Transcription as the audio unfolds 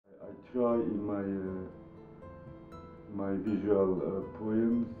try in my visual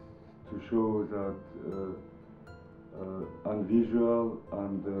poems to show that and visual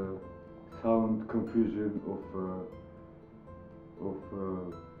and sound confusion of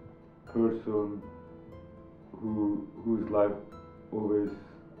person whose life always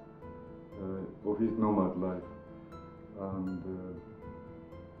of his nomad life, and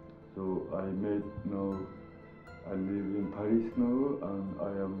so I made now. I live in Paris now, and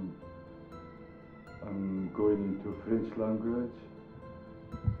I'm going into French language.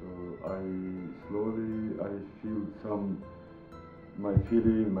 So I feel my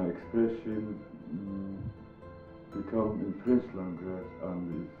feeling, my expression become in French language,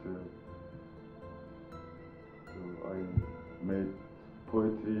 and so I made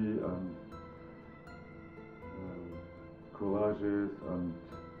poetry and collages and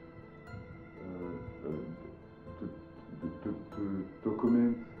to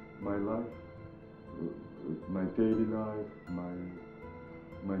document my life, my daily life,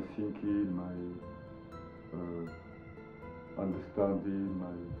 my thinking, my understanding,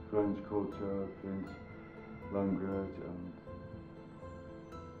 my French culture, French language, and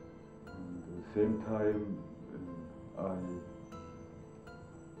at the same time I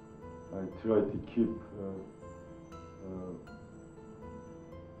try to keep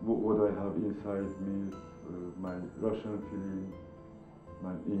what I have inside me, my Russian feeling,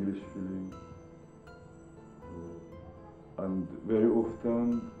 my English feeling, and very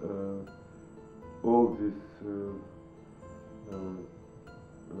often all this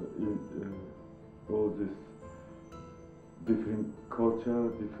different culture,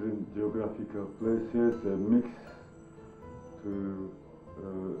 different geographical places mix to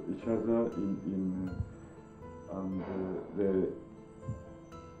each other and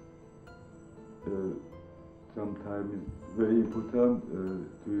sometimes it's very important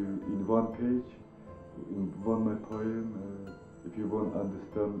to in one page, in one my poem. If you want to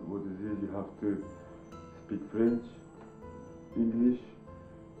understand what it is, you have to speak French, English,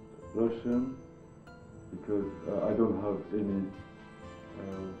 Russian, because I don't have any.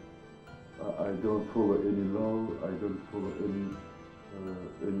 I don't follow any law. I don't follow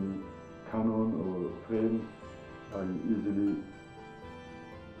any canon or frame. I easily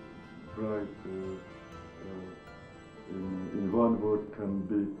write in one word can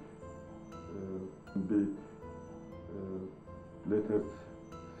be letters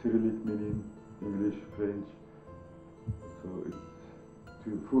Cyrillic meaning English, French. So to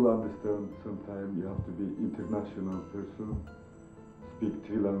full understand, sometimes you have to be international person, speak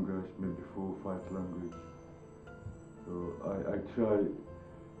 3 languages, maybe 4, 5 languages. So I try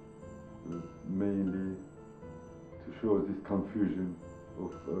mainly to show this confusion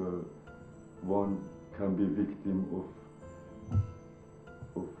of one can be victim of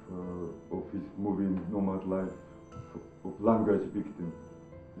his moving nomad life, of language victim.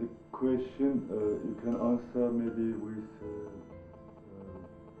 The question you can answer maybe with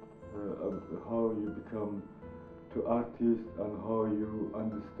how you become to artist and how you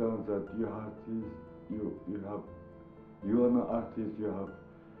understand that you are artist, you are an artist, you have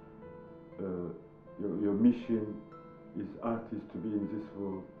your mission is artist to be in this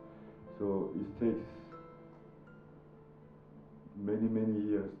world. So it takes many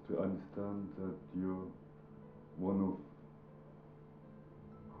years to understand that you're one of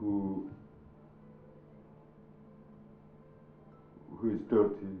who is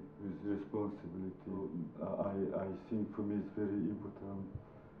dirty, who is responsibility. I think for me it's very important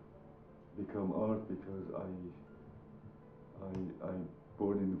become art because I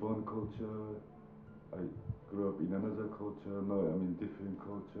born in one culture, I grew up in another culture, now I'm in different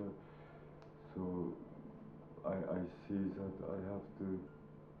culture. So I see that I have to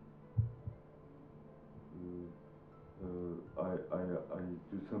I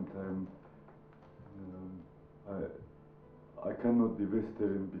do sometimes I cannot be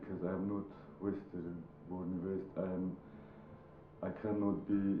Western because I am not Western, born in West. I cannot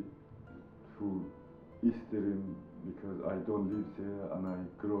be full Eastern because I don't live there and I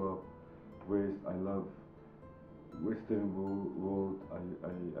grew up West. I love Western world. I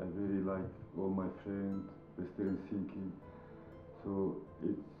very like all my friends, Western thinking. So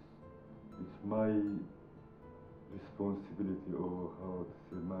it's my responsibility, or how to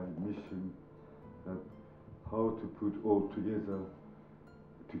say, my mission, that how to put all together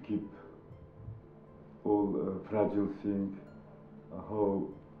to keep all fragile things, how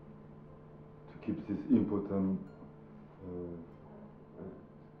to keep this important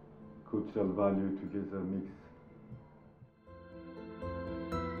cultural value together mixed.